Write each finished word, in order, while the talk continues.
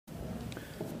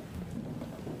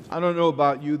I don't know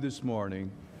about you this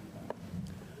morning,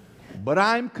 but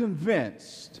I'm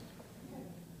convinced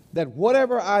that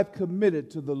whatever I've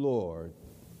committed to the Lord,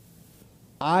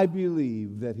 I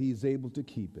believe that He's able to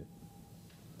keep it.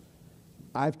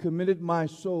 I've committed my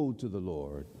soul to the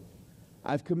Lord.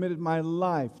 I've committed my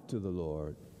life to the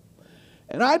Lord.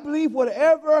 And I believe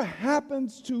whatever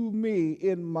happens to me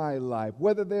in my life,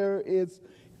 whether there is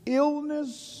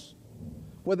illness,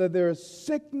 whether there is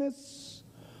sickness,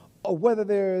 or whether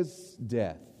there is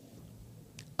death,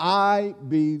 I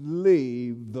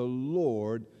believe the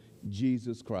Lord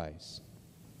Jesus Christ.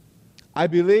 I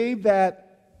believe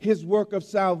that His work of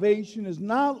salvation is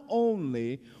not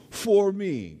only for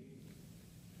me,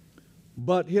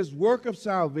 but His work of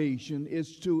salvation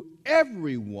is to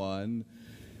everyone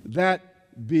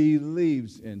that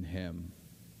believes in Him,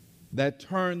 that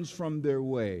turns from their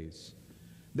ways,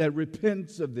 that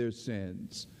repents of their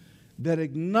sins, that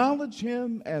acknowledge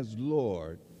Him as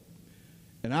Lord.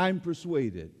 And I'm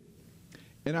persuaded,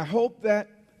 and I hope that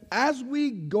as we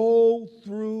go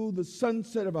through the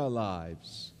sunset of our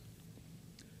lives,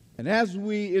 and as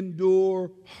we endure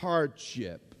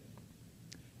hardship,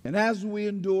 and as we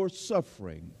endure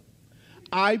suffering,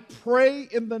 I pray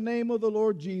in the name of the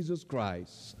Lord Jesus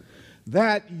Christ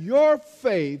that your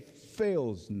faith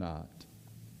fails not.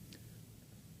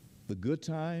 The good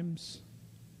times,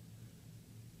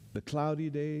 the cloudy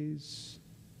days,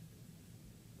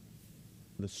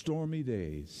 the stormy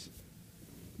days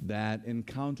that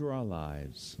encounter our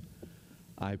lives,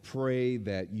 I pray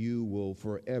that you will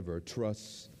forever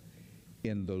trust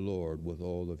in the Lord with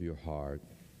all of your heart.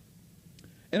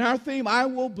 And our theme, I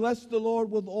will bless the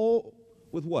Lord with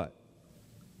what?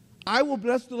 I will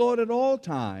bless the Lord at all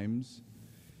times.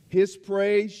 His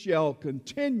praise shall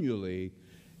continually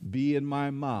be in my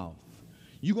mouth.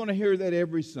 You're going to hear that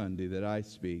every Sunday that I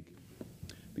speak,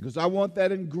 because I want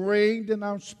that ingrained in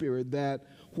our spirit, that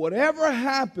whatever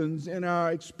happens in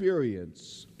our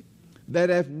experience,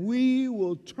 that if we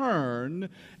will turn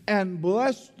and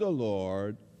bless the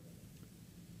Lord,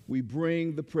 we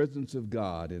bring the presence of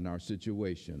God in our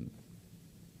situation.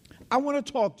 I want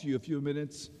to talk to you a few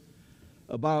minutes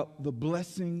about the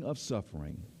blessing of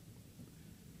suffering.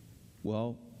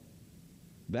 Well,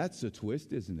 that's a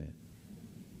twist, isn't it?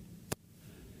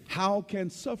 How can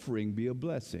suffering be a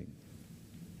blessing?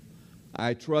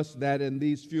 I trust that in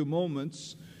these few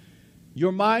moments,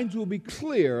 your minds will be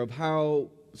clear of how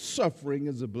suffering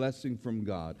is a blessing from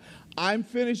God. I'm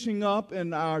finishing up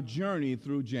in our journey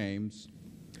through James.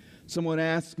 Someone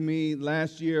asked me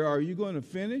last year, are you going to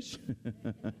finish?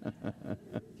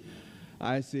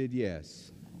 I said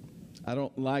yes. I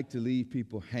don't like to leave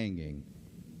people hanging.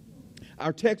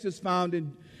 Our text is found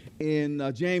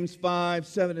in James 5,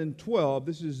 7, and 12.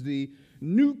 This is the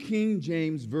New King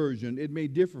James Version. It may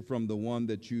differ from the one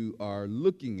that you are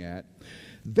looking at.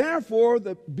 Therefore,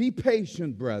 be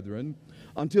patient, brethren,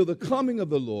 until the coming of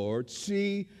the Lord.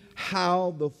 See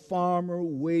how the farmer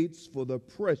waits for the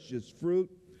precious fruit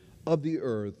of the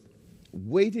earth,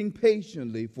 waiting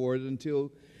patiently for it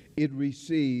until it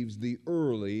receives the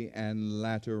early and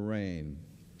latter rain.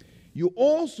 You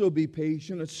also be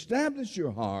patient, establish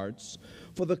your hearts,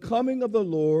 for the coming of the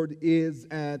Lord is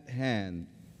at hand.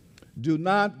 Do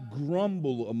not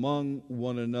grumble among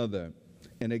one another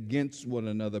and against one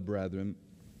another, brethren,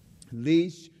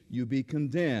 lest you be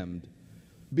condemned.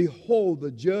 Behold,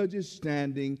 the judge is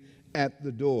standing at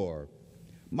the door.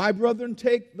 My brethren,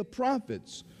 take the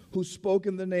prophets who spoke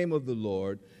in the name of the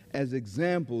Lord as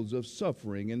examples of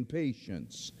suffering and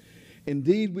patience.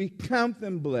 Indeed, we count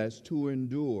them blessed who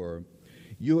endure.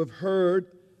 You have heard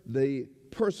the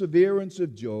perseverance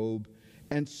of Job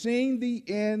and seen the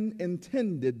end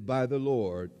intended by the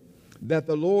Lord, that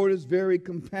the Lord is very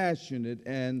compassionate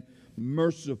and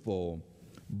merciful.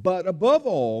 But above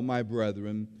all, my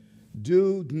brethren,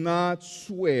 do not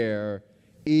swear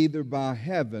either by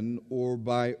heaven or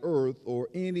by earth or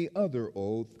any other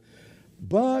oath,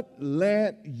 but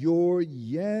let your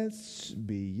yes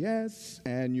be yes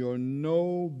and your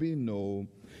no be no,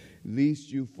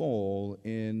 lest you fall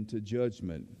into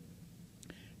judgment.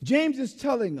 James is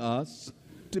telling us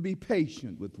to be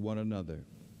patient with one another.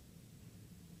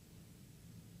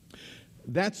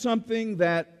 That's something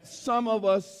that some of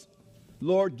us,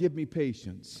 Lord, give me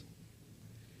patience,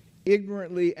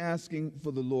 ignorantly asking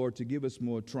for the Lord to give us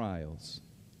more trials,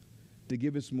 to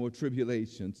give us more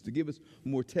tribulations, to give us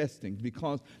more testing,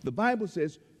 because the Bible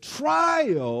says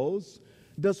trials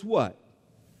does what?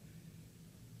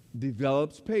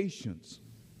 Develops patience.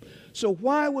 So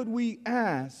why would we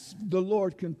ask the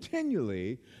Lord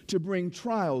continually to bring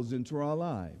trials into our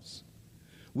lives?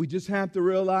 We just have to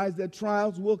realize that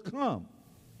trials will come,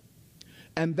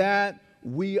 and that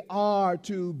we are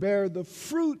to bear the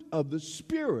fruit of the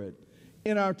Spirit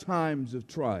in our times of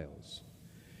trials,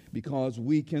 because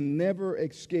we can never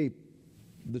escape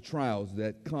the trials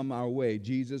that come our way.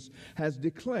 Jesus has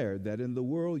declared that in the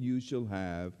world you shall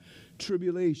have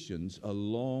tribulations, a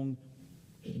long-going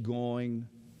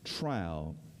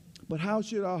trial. But how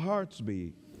should our hearts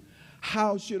be?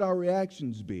 How should our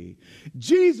reactions be?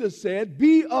 Jesus said,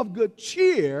 "Be of good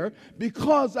cheer,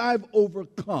 because I've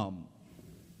overcome."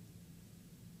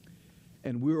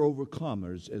 And we're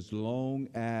overcomers as long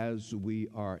as we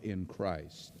are in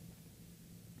Christ.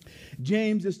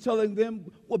 James is telling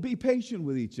them, well, be patient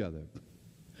with each other,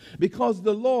 because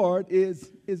the Lord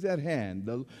is at hand.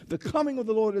 The coming of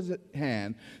the Lord is at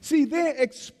hand. See, they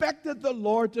expected the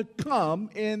Lord to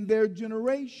come in their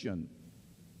generation,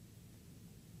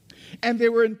 and they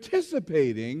were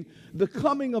anticipating the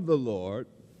coming of the Lord.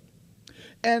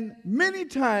 And many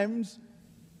times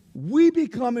we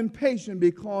become impatient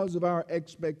because of our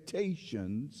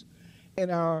expectations and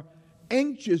our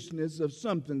anxiousness of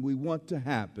something we want to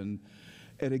happen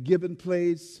at a given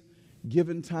place,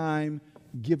 given time,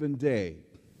 given day.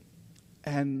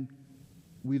 And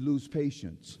we lose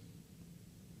patience.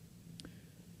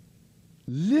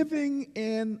 Living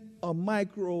in a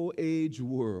micro-age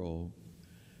world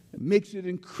makes it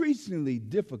increasingly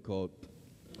difficult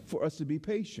for us to be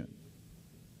patient.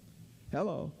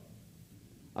 Hello.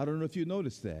 I don't know if you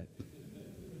noticed that.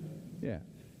 Yeah.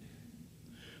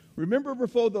 Remember,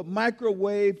 before the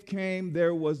microwave came,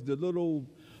 there was the little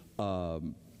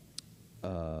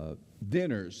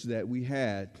dinners that we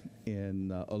had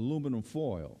in aluminum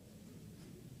foil,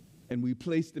 and we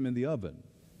placed them in the oven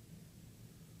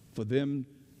for them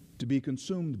to be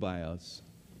consumed by us.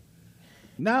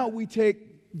 Now we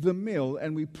take the meal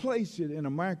and we place it in a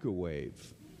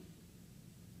microwave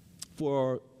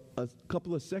for a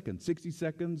couple of seconds, 60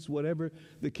 seconds, whatever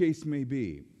the case may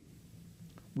be.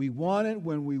 We want it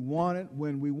when we want it,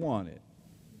 when we want it.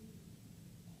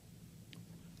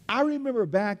 I remember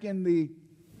back in the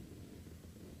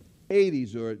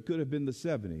 80s, or it could have been the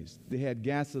 70s, they had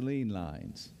gasoline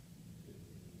lines.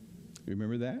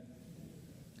 Remember that?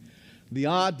 The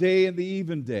odd day and the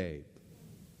even day.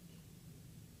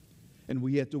 And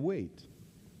we had to wait.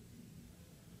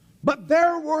 But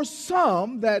there were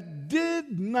some that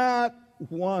did not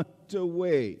want to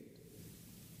wait.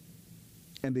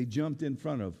 And they jumped in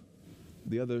front of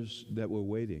the others that were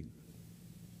waiting.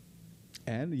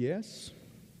 And yes,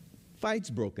 fights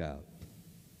broke out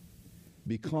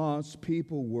because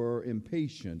people were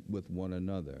impatient with one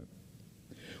another.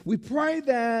 We pray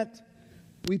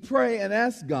and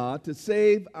ask God to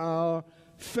save our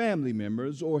family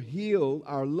members or heal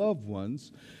our loved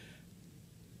ones.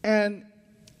 And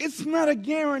it's not a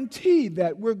guarantee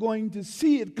that we're going to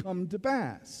see it come to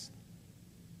pass.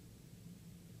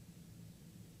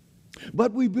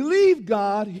 But we believe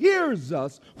God hears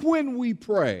us when we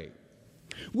pray.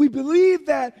 We believe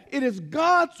that it is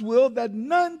God's will that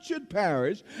none should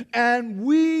perish, and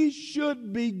we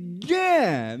should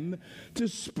begin to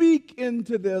speak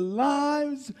into their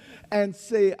lives and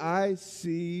say, "I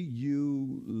see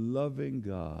you loving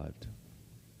God.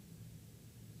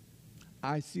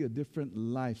 I see a different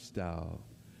lifestyle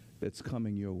that's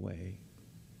coming your way."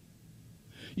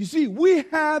 You see, we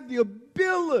have the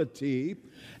ability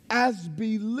as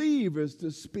believers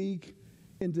to speak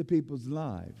into people's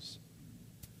lives,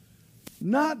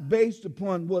 not based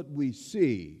upon what we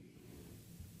see,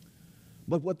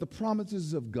 but what the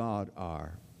promises of God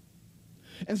are.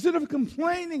 Instead of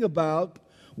complaining about,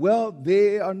 well,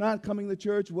 they are not coming to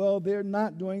church, well, they're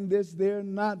not doing this, they're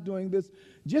not doing this,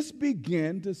 just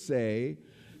begin to say,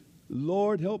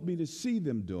 "Lord, help me to see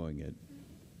them doing it."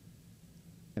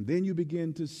 And then you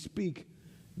begin to speak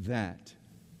that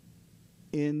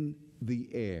in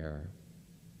the air,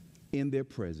 in their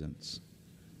presence.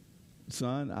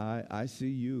 "Son, I see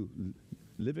you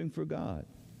living for God.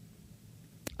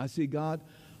 I see God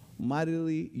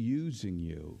mightily using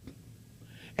you.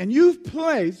 And you've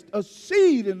placed a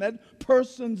seed in that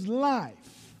person's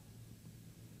life.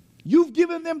 You've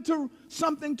given them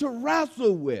something to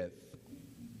wrestle with.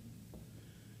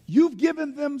 You've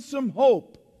given them some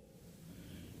hope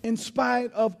in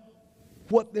spite of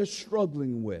what they're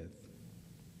struggling with."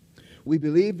 We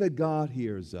believe that God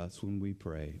hears us when we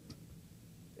pray.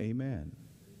 Amen.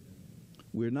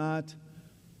 We're not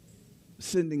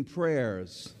sending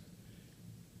prayers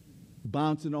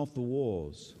bouncing off the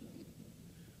walls,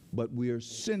 but we are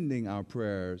sending our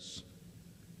prayers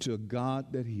to a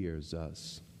God that hears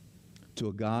us, to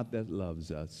a God that loves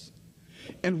us.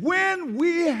 And when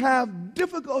we have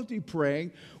difficulty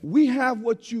praying, we have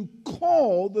what you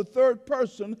call the third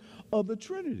person of the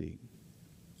Trinity.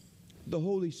 the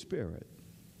Holy Spirit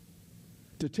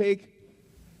to take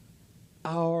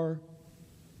our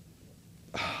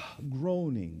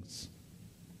groanings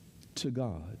to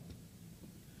God.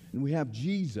 And we have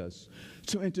Jesus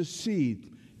to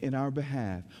intercede in our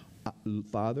behalf.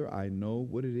 Father, I know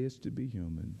what it is to be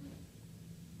human.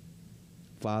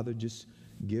 Father, just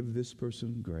give this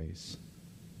person grace.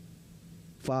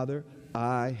 Father,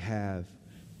 I have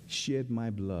shed my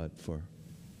blood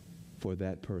for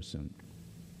that person.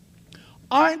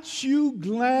 Aren't you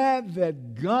glad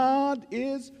that God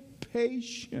is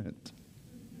patient?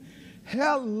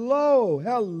 Hello,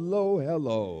 hello,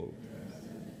 hello.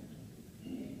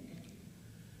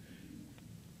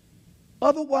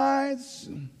 Otherwise,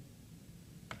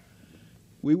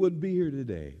 we wouldn't be here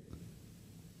today.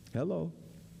 Hello.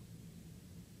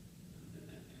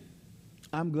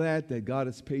 I'm glad that God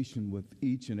is patient with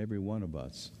each and every one of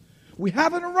us. We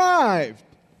haven't arrived,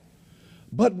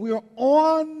 but we're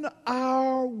on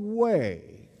our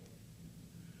way.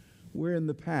 We're in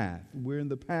the path. We're in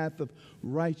the path of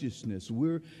righteousness.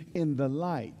 We're in the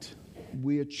light.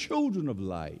 We are children of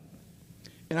light.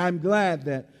 And I'm glad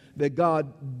that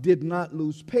God did not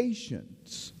lose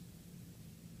patience.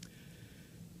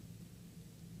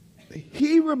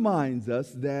 He reminds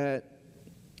us that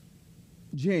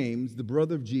James, the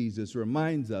brother of Jesus,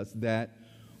 reminds us that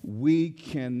we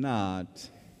cannot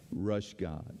rush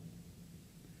God.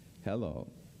 Hello.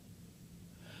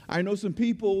 I know some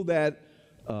people that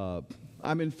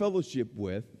I'm in fellowship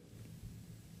with,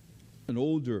 an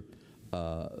older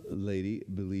lady,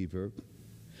 believer.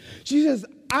 She says,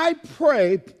 I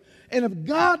pray, and if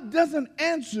God doesn't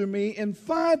answer me in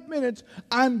 5 minutes,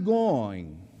 I'm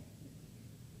going.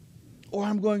 Or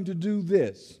I'm going to do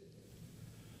this.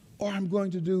 Or I'm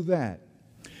going to do that.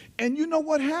 And you know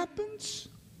what happens?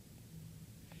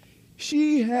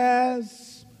 She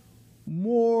has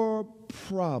more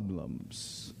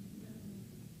problems.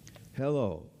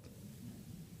 Hello.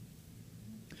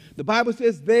 The Bible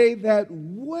says, they that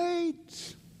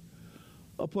wait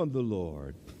upon the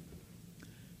Lord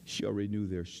shall renew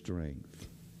their strength.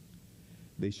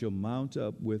 They shall mount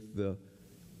up with the,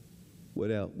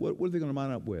 what else? What are they going to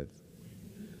mount up with?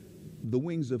 The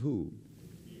wings of who?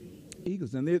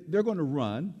 Eagles. And they're going to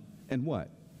run and what?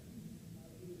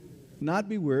 Not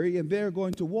be weary, and they're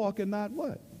going to walk and not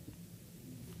what?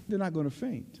 They're not going to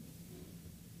faint.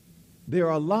 There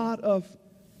are a lot of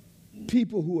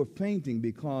people who are fainting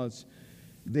because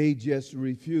they just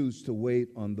refuse to wait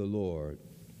on the Lord.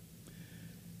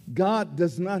 God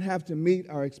does not have to meet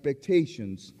our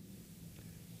expectations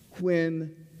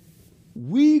when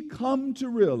we come to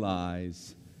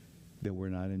realize that we're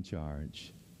not in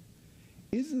charge.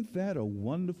 Isn't that a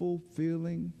wonderful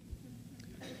feeling?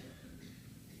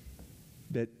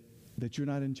 That you're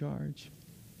not in charge?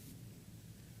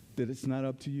 That it's not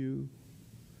up to you?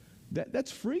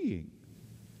 That's freeing.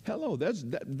 Hello,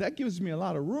 that gives me a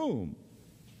lot of room.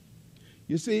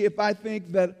 You see, if I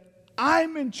think that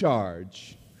I'm in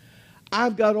charge,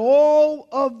 I've got all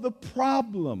of the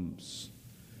problems.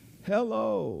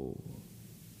 Hello.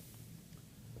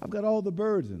 I've got all the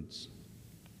burdens.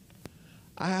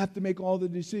 I have to make all the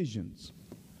decisions.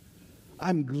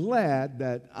 I'm glad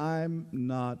that I'm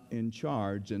not in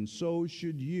charge, and so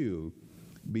should you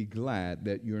be glad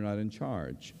that you're not in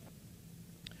charge.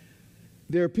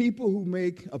 There are people who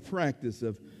make a practice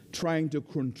of trying to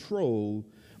control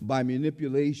by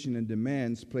manipulation and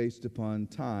demands placed upon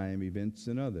time, events,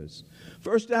 and others.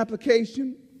 First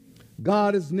application,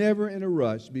 God is never in a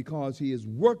rush because he is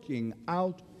working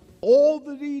out all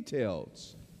the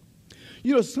details.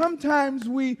 You know, sometimes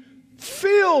we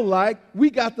feel like we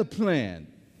got the plan.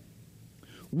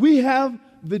 We have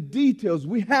the details.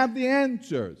 We have the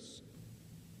answers.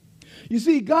 You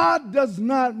see, God does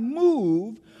not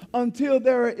move until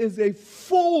there is a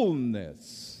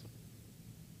fullness.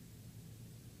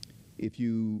 If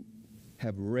you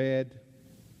have read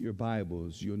your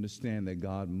Bibles, you understand that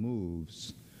God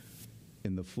moves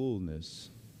in the fullness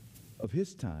of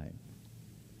his time.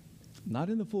 Not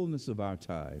in the fullness of our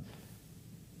time,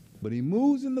 but he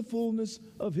moves in the fullness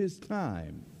of his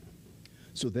time.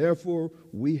 So therefore,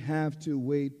 we have to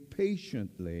wait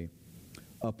patiently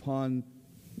upon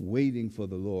waiting for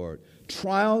the Lord.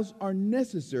 Trials are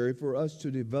necessary for us to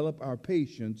develop our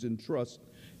patience and trust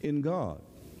in God.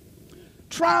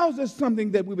 Trials is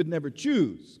something that we would never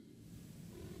choose.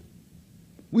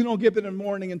 We don't get up in the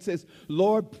morning and says,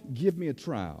 Lord, give me a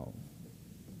trial.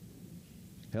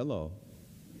 Hello.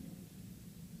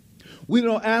 We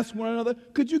don't ask one another,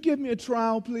 could you give me a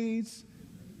trial, please?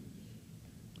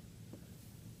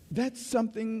 That's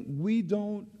something we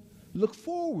don't look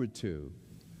forward to.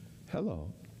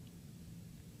 Hello.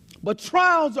 But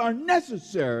trials are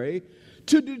necessary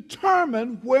to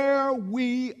determine where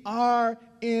we are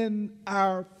in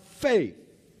our faith.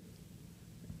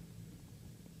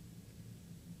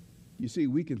 You see,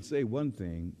 we can say one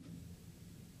thing,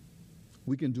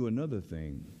 we can do another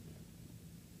thing.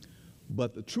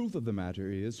 But the truth of the matter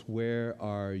is, where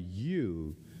are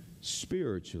you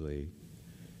spiritually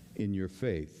in your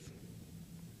faith?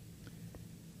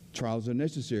 Trials are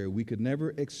necessary. We could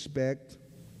never expect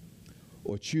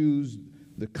or choose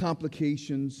the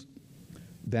complications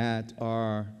that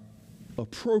are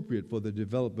appropriate for the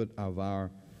development of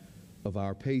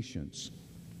our patience.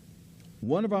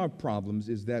 One of our problems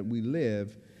is that we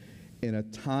live in a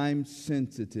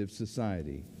time-sensitive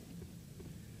society.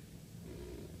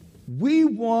 We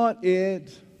want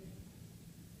it.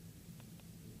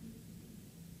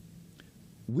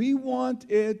 We want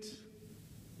it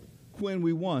when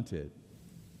we want it.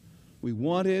 We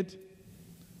want it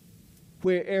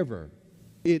wherever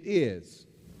it is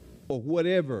or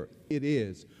whatever it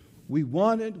is. We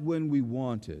want it when we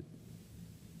want it.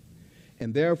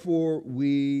 And therefore,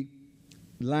 we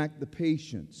lack the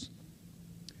patience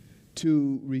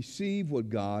to receive what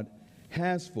God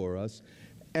has for us.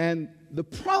 And the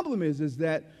problem is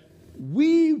that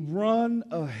we run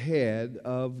ahead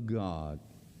of God.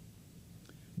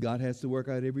 God has to work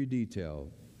out every detail.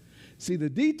 See, the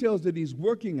details that he's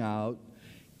working out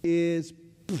is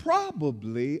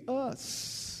probably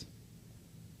us.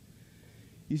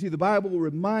 You see, the Bible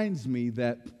reminds me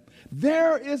that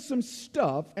there is some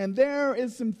stuff and there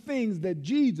is some things that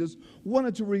Jesus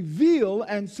wanted to reveal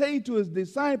and say to his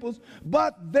disciples,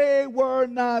 but they were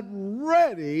not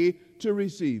ready to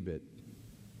receive it.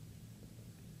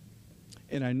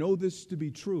 And I know this to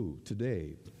be true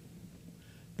today,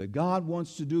 that God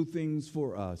wants to do things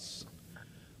for us,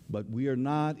 but we are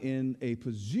not in a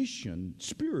position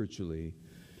spiritually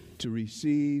to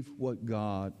receive what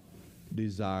God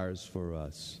desires for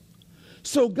us.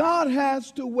 So God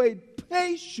has to wait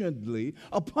patiently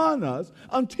upon us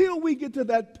until we get to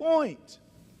that point,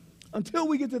 until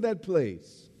we get to that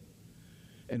place.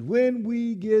 And when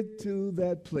we get to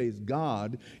that place,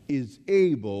 God is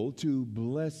able to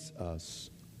bless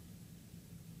us.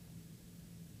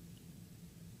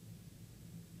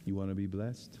 You want to be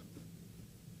blessed?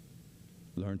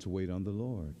 Learn to wait on the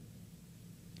Lord.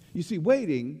 You see,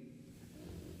 waiting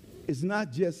is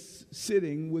not just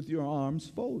sitting with your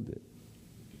arms folded.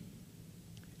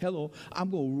 Hello,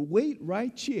 I'm going to wait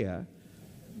right here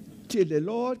till the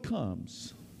Lord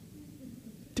comes,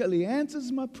 till he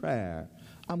answers my prayer.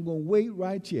 I'm going to wait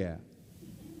right here.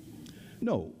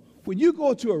 No, when you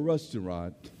go to a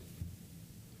restaurant,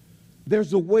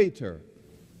 there's a waiter.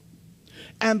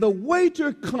 And the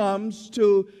waiter comes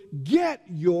to get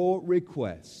your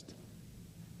request.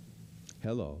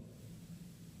 Hello.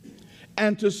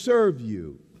 And to serve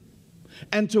you.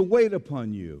 And to wait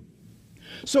upon you.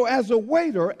 So as a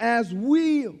waiter, as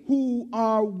we who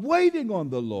are waiting on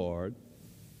the Lord,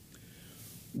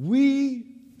 we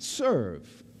serve.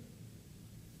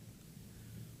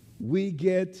 We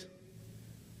get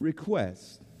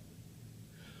requests.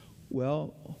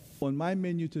 Well, on my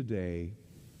menu today,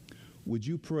 would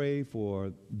you pray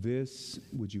for this?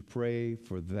 Would you pray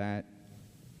for that?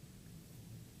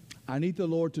 I need the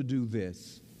Lord to do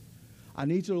this. I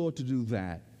need the Lord to do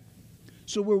that.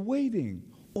 So we're waiting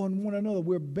on one another.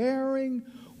 We're bearing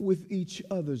with each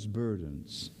other's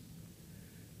burdens.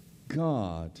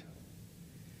 God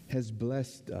has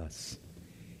blessed us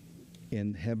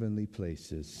in heavenly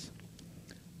places.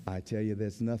 I tell you,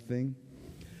 there's nothing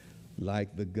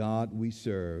like the God we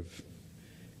serve.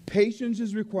 Patience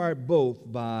is required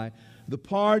both by the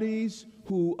parties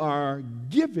who are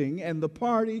giving and the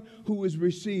party who is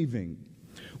receiving.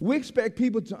 We expect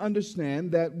people to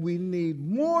understand that we need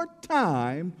more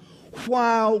time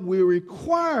while we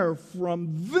require from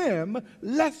them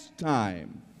less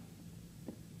time.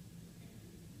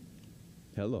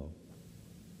 Hello.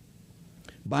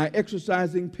 By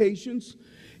exercising patience,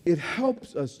 it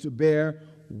helps us to bear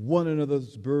one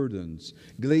another's burdens.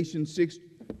 Galatians 6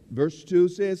 verse 2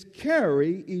 says,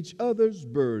 carry each other's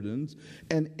burdens,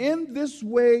 and in this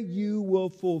way you will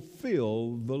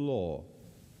fulfill the law.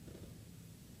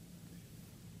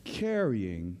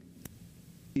 Carrying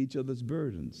each other's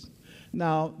burdens.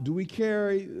 Now, do we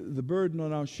carry the burden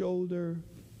on our shoulder?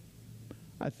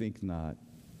 I think not.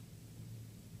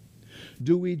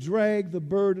 Do we drag the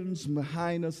burdens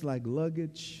behind us like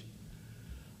luggage?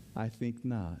 I think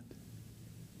not.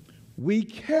 We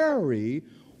carry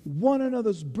one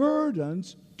another's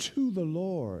burdens to the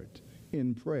Lord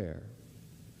in prayer.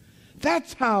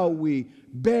 That's how we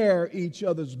bear each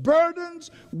other's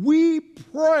burdens. We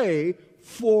pray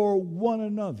for one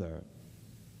another.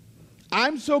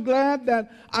 I'm so glad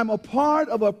that I'm a part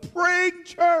of a praying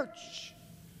church.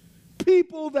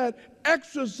 People that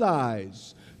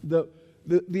exercise the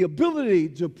ability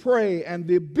to pray and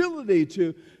the ability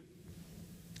to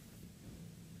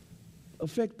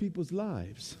affect people's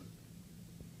lives.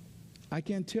 I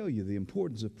can't tell you the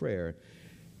importance of prayer.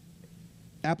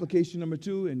 Application number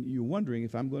 2, and you're wondering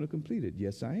if I'm going to complete it.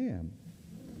 Yes, I am.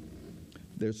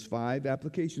 There's 5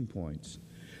 application points.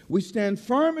 We stand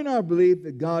firm in our belief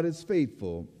that God is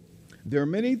faithful. There are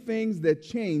many things that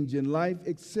change in life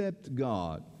except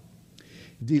God.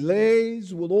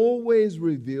 Delays will always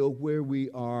reveal where we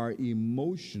are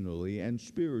emotionally and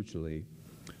spiritually.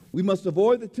 We must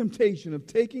avoid the temptation of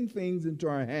taking things into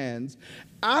our hands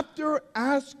after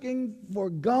asking for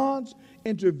God's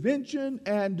intervention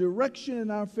and direction in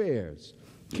our affairs.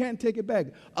 Can't take it back.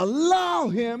 Allow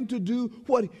Him to do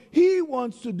what He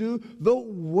wants to do the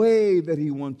way that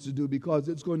He wants to do, because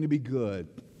it's going to be good.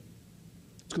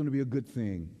 It's going to be a good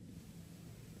thing.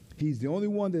 He's the only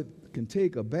one that can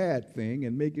take a bad thing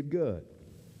and make it good.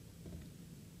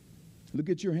 Look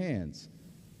at your hands.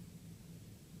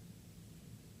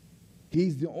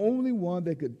 He's the only one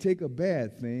that could take a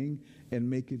bad thing and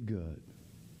make it good.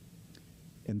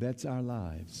 And that's our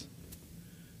lives.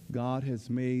 God has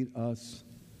made us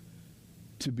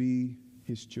to be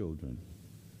His children.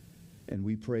 And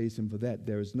we praise Him for that.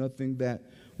 There is nothing that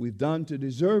we've done to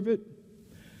deserve it.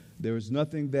 There is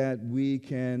nothing that we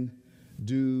can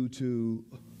do to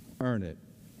earn it.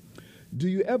 Do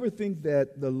you ever think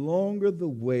that the longer the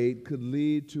wait could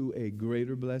lead to a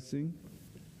greater blessing?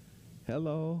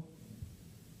 Hello?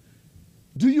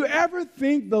 Do you ever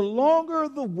think the longer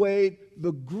the wait,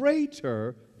 the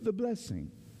greater the blessing?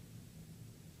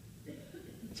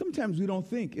 Sometimes we don't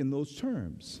think in those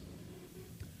terms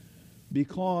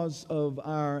because of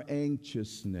our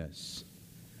anxiousness,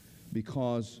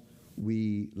 because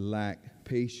we lack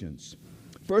patience.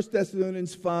 1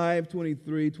 Thessalonians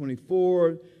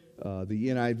 5:23-24, the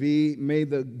NIV, may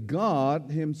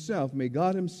God Himself,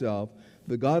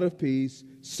 the God of peace,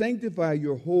 sanctify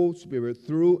your whole spirit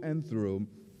through and through.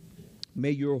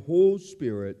 May your whole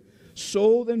spirit,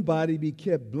 soul, and body be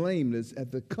kept blameless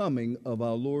at the coming of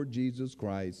our Lord Jesus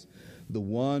Christ. The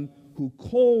one who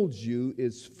called you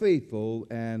is faithful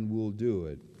and will do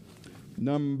it.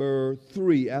 Number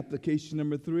 3, application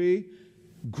number 3,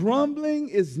 grumbling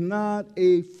is not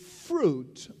a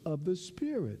fruit of the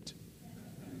Spirit.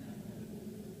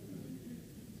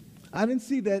 I didn't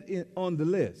see that on the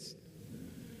list.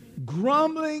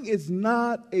 Grumbling is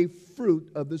not a fruit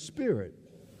of the Spirit.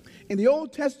 In the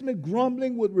Old Testament,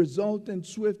 grumbling would result in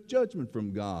swift judgment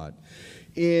from God.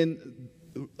 In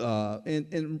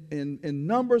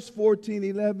Numbers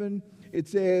 14:11, it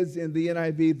says in the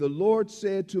NIV, the Lord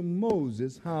said to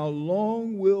Moses, how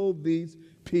long will these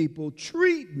people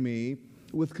treat me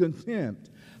with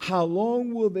contempt? How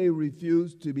long will they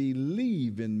refuse to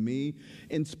believe in me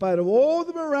in spite of all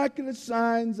the miraculous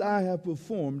signs I have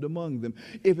performed among them?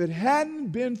 If it hadn't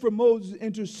been for Moses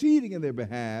interceding in their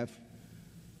behalf,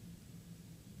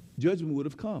 judgment would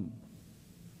have come.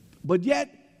 But yet,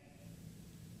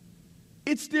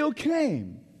 it still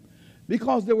came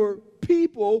because there were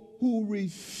people who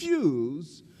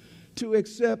refused to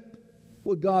accept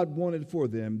what God wanted for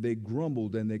them. They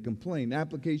grumbled and they complained.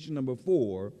 Application number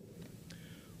 4,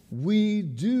 we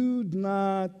do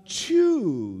not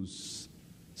choose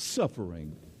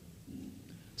suffering.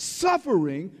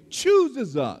 Suffering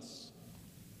chooses us.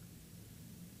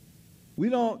 We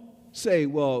don't say,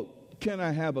 well, can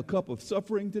I have a cup of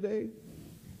suffering today?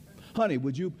 Honey,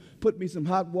 would you put me some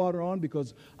hot water on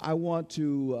because I want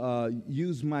to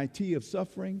use my tea of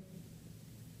suffering?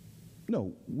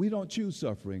 No, we don't choose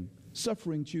suffering.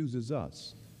 Suffering chooses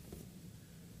us.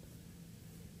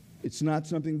 It's not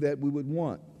something that we would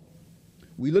want.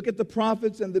 We look at the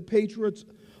prophets and the patriots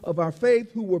of our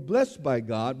faith who were blessed by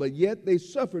God, but yet they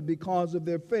suffered because of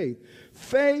their faith.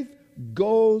 Faith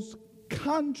goes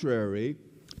contrary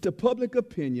to public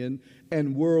opinion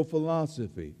and world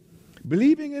philosophy.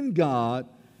 Believing in God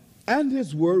and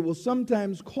His Word will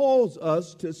sometimes cause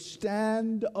us to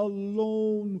stand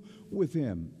alone with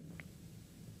Him.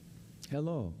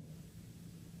 Hello.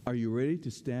 Are you ready to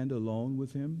stand alone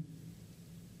with Him?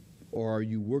 Or are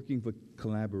you working for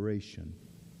collaboration?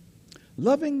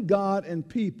 Loving God and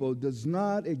people does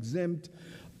not exempt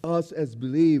us as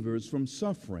believers from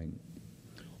suffering.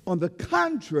 On the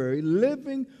contrary,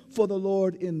 living for the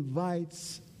Lord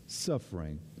invites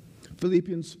suffering.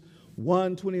 Philippians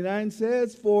 1:29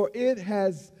 says, for it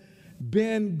has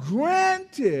been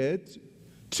granted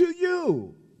to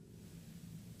you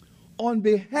on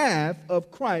behalf of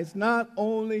Christ, not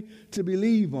only to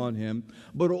believe on him,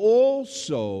 but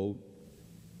also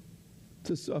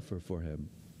to suffer for him.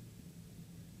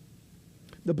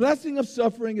 The blessing of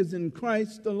suffering is in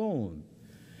Christ alone,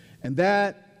 and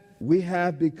that we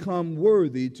have become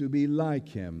worthy to be like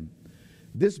him.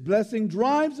 This blessing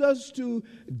drives us to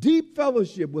deep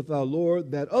fellowship with our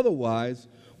Lord that otherwise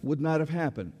would not have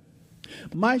happened.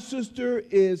 My sister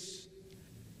is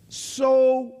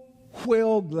so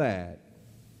glad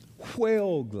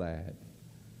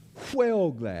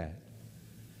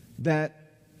that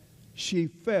she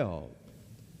fell,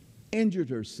 injured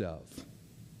herself,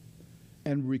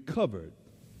 and recovered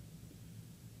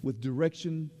with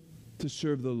direction to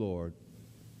serve the Lord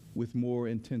with more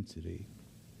intensity.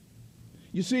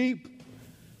 You see,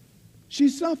 she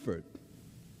suffered.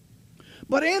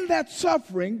 But in that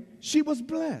suffering, she was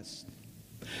blessed.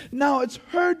 Now, it's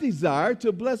her desire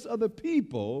to bless other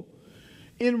people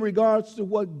in regards to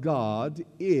what God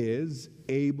is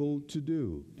able to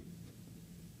do.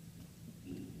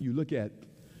 You look at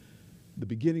the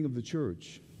beginning of the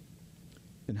church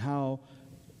and how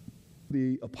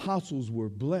the apostles were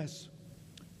blessed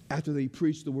after they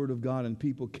preached the word of God and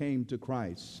people came to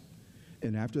Christ.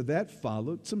 And after that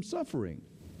followed some suffering.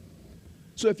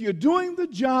 So if you're doing the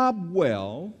job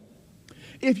well,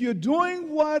 if you're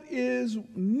doing what is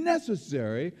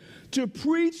necessary to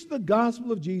preach the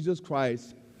gospel of Jesus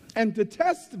Christ and to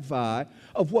testify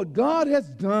of what God has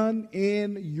done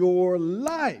in your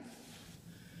life,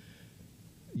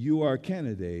 you are a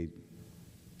candidate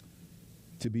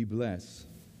to be blessed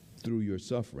through your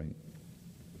suffering.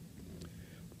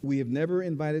 We have never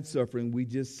invited suffering, we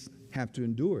just have to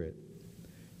endure it.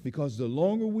 Because the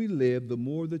longer we live, the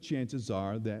more the chances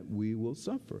are that we will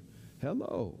suffer.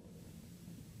 Hello.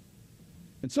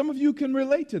 And some of you can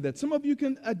relate to that. Some of you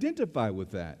can identify with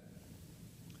that.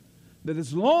 That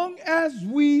as long as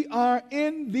we are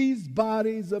in these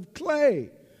bodies of clay,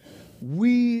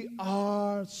 we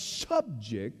are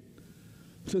subject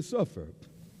to suffer.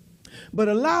 But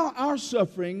allow our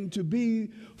suffering to be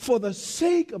for the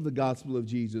sake of the gospel of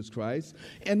Jesus Christ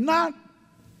and not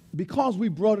because we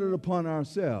brought it upon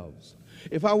ourselves.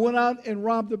 If I went out and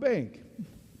robbed a bank,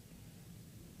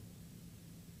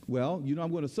 well, you know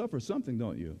I'm going to suffer something,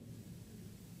 don't you?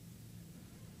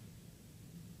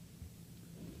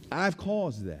 I've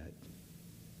caused that.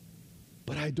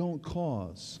 But I don't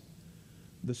cause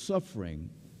the suffering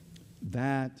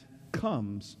that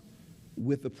comes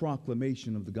with the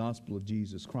proclamation of the gospel of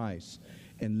Jesus Christ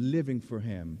and living for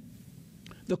him.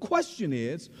 The question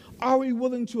is, are we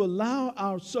willing to allow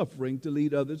our suffering to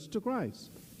lead others to Christ?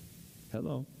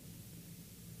 Hello.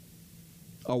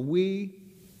 Are we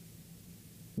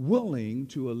willing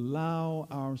to allow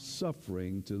our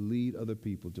suffering to lead other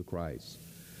people to Christ?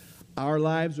 Our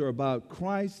lives are about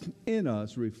Christ in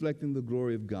us, reflecting the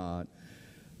glory of God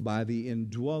by the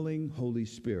indwelling Holy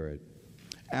Spirit.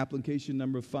 Application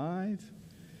number 5.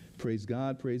 Praise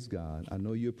God, praise God. I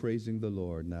know you're praising the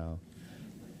Lord now,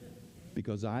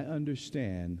 because I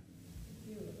understand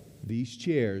these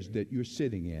chairs that you're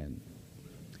sitting in.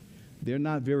 They're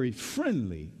not very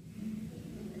friendly.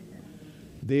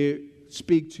 They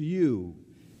speak to you.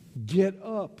 Get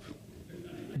up.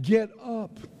 Get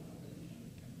up.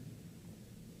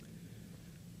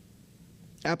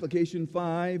 Application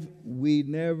 5, we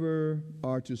never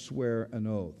are to swear an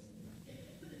oath.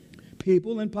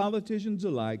 People and politicians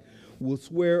alike will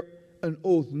swear an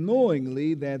oath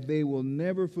knowingly that they will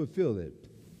never fulfill it.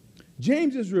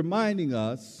 James is reminding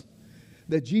us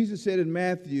that Jesus said in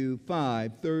Matthew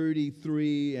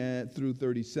 5:33 through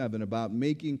 37 about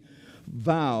making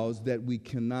vows that we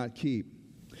cannot keep.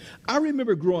 I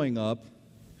remember growing up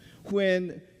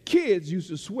when kids used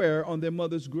to swear on their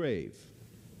mother's grave.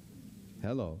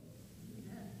 Hello.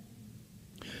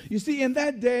 You see, in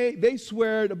that day, they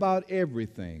sweared about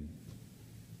everything.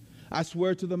 I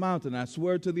swear to the mountain. I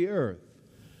swear to the earth.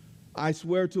 I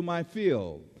swear to my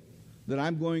field that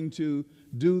I'm going to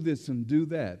do this and do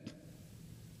that.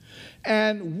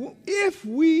 And if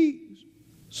we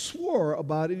swore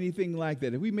about anything like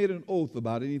that, if we made an oath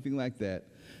about anything like that,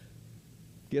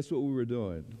 guess what we were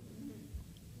doing?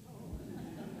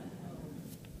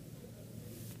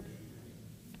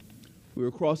 We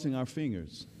were crossing our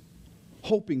fingers,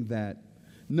 hoping that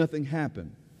nothing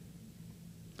happened.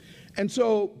 And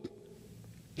so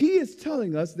he is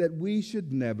telling us that we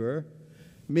should never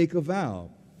make a vow.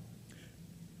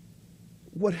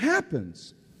 What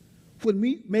happens when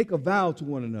we make a vow to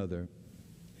one another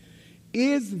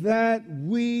is that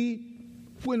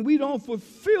when we don't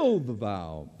fulfill the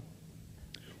vow,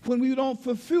 when we don't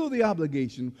fulfill the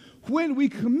obligation, when we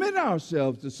commit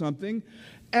ourselves to something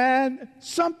and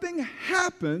something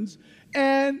happens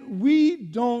and we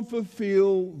don't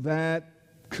fulfill that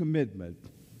commitment,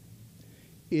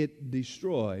 it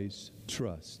destroys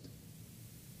trust.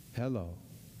 Hello.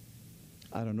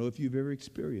 I don't know if you've ever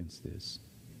experienced this,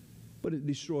 but it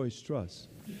destroys trust.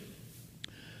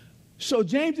 So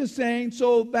James is saying,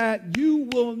 so that you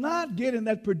will not get in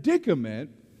that predicament,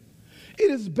 it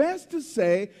is best to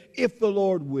say, if the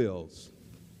Lord wills.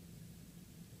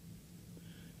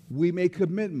 We make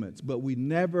commitments, but we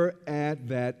never add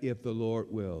that if the Lord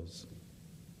wills.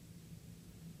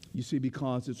 You see,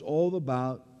 because it's all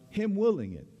about Him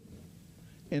willing it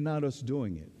and not us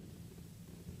doing it.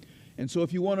 And so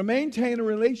if you want to maintain a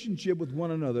relationship with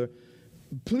one another,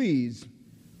 please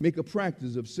make a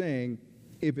practice of saying,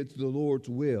 if it's the Lord's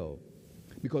will,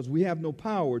 because we have no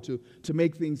power to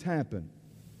make things happen.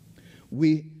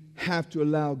 We have to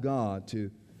allow God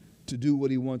to do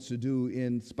what He wants to do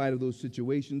in spite of those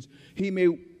situations. He may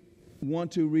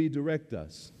want to redirect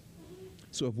us.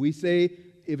 So if we say,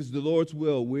 if it's the Lord's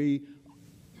will, we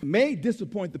may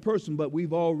disappoint the person, but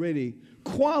we've already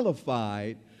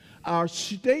qualified our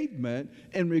statement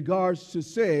in regards to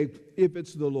say, if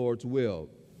it's the Lord's will.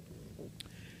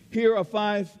 Here are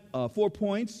 4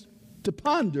 points to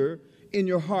ponder in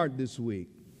your heart this week.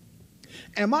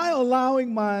 Am I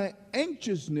allowing my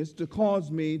anxiousness to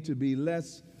cause me to be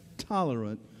less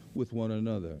tolerant with one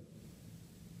another?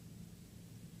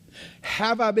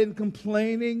 Have I been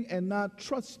complaining and not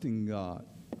trusting God?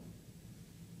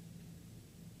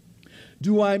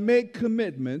 Do I make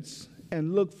commitments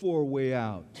and look for a way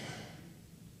out?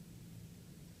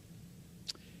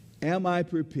 Am I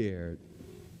prepared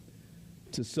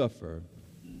to suffer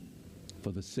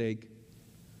for the sake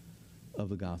of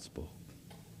the gospel?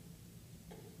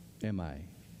 Am I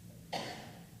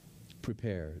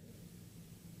prepared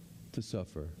to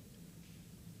suffer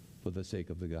for the sake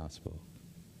of the gospel?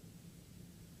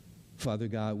 Father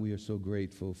God, we are so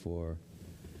grateful for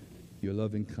your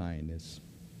loving kindness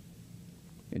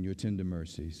and your tender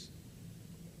mercies.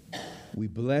 We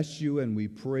bless you and we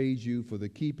praise you for the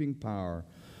keeping power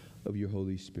of your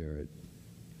Holy Spirit.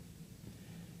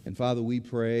 And Father, we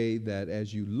pray that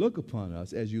as you look upon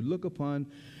us, as you look upon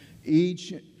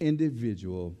each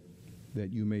individual,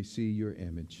 that you may see your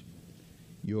image,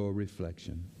 your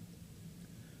reflection.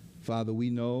 Father, we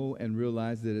know and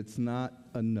realize that it's not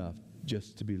enough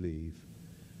just to believe,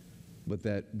 but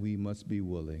that we must be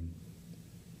willing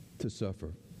to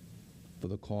suffer for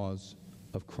the cause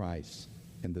of Christ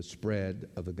and the spread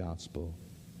of the gospel.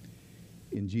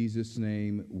 In Jesus'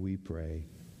 name we pray.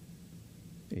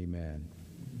 Amen.